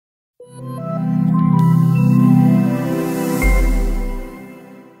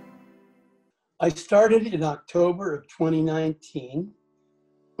I started in October of 2019.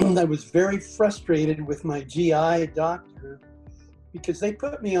 I was very frustrated with my GI doctor because they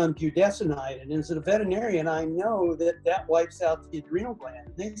put me on budesonide, and as a veterinarian, I know that that wipes out the adrenal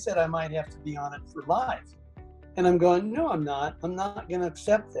gland. They said I might have to be on it for life. And I'm going, no, I'm not. I'm not going to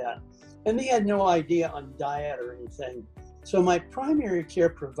accept that. And they had no idea on diet or anything. So my primary care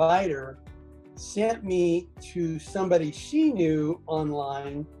provider sent me to somebody she knew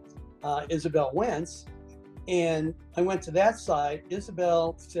online, Isabel Wentz, and I went to that site.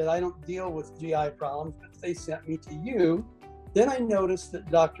 Isabel said, I don't deal with GI problems, but they sent me to you. Then I noticed that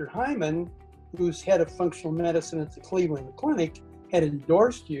Dr. Hyman, who's head of functional medicine at the Cleveland Clinic, had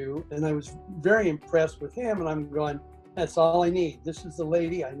endorsed you, and I was very impressed with him, and I'm going, that's all I need. This is the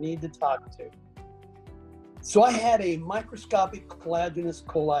lady I need to talk to. So I had a microscopic collagenous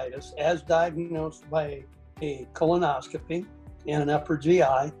colitis as diagnosed by a colonoscopy and an upper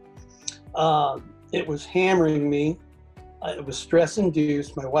GI. It was hammering me. It was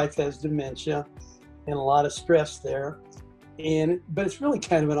stress-induced. My wife has dementia and a lot of stress there. But it's really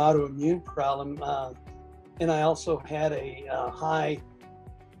kind of an autoimmune problem. And I also had a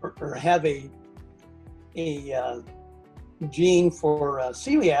have a gene for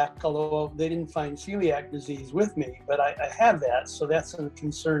celiac, although they didn't find celiac disease with me, but I have that, so that's a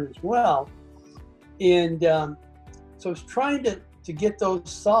concern as well. And so I was trying to get those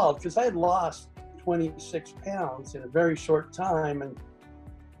solved because I had lost 26 pounds in a very short time, and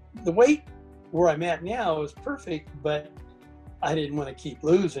the weight where I'm at now is perfect, but I didn't want to keep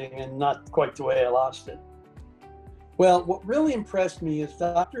losing, and not quite the way I lost it. Well, what really impressed me is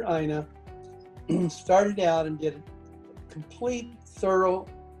Dr. Ina started out and did a complete, thorough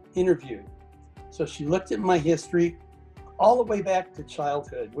interview. So she looked at my history all the way back to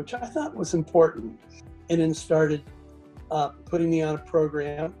childhood, which I thought was important, and then started putting me on a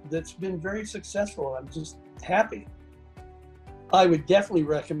program that's been very successful. I'm just happy. I would definitely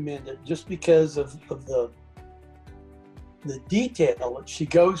recommend it just because of the detail that she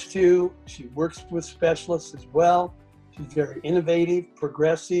goes to. She works with specialists as well. She's very innovative,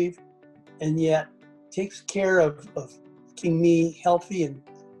 progressive, and yet takes care of keeping me healthy and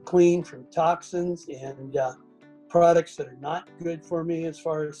clean from toxins and products that are not good for me as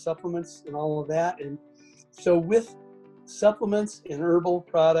far as supplements and all of that. And so with supplements and herbal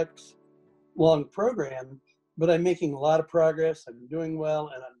products, long program, but I'm making a lot of progress. I'm doing well,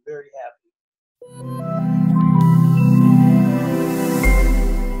 and I'm very happy.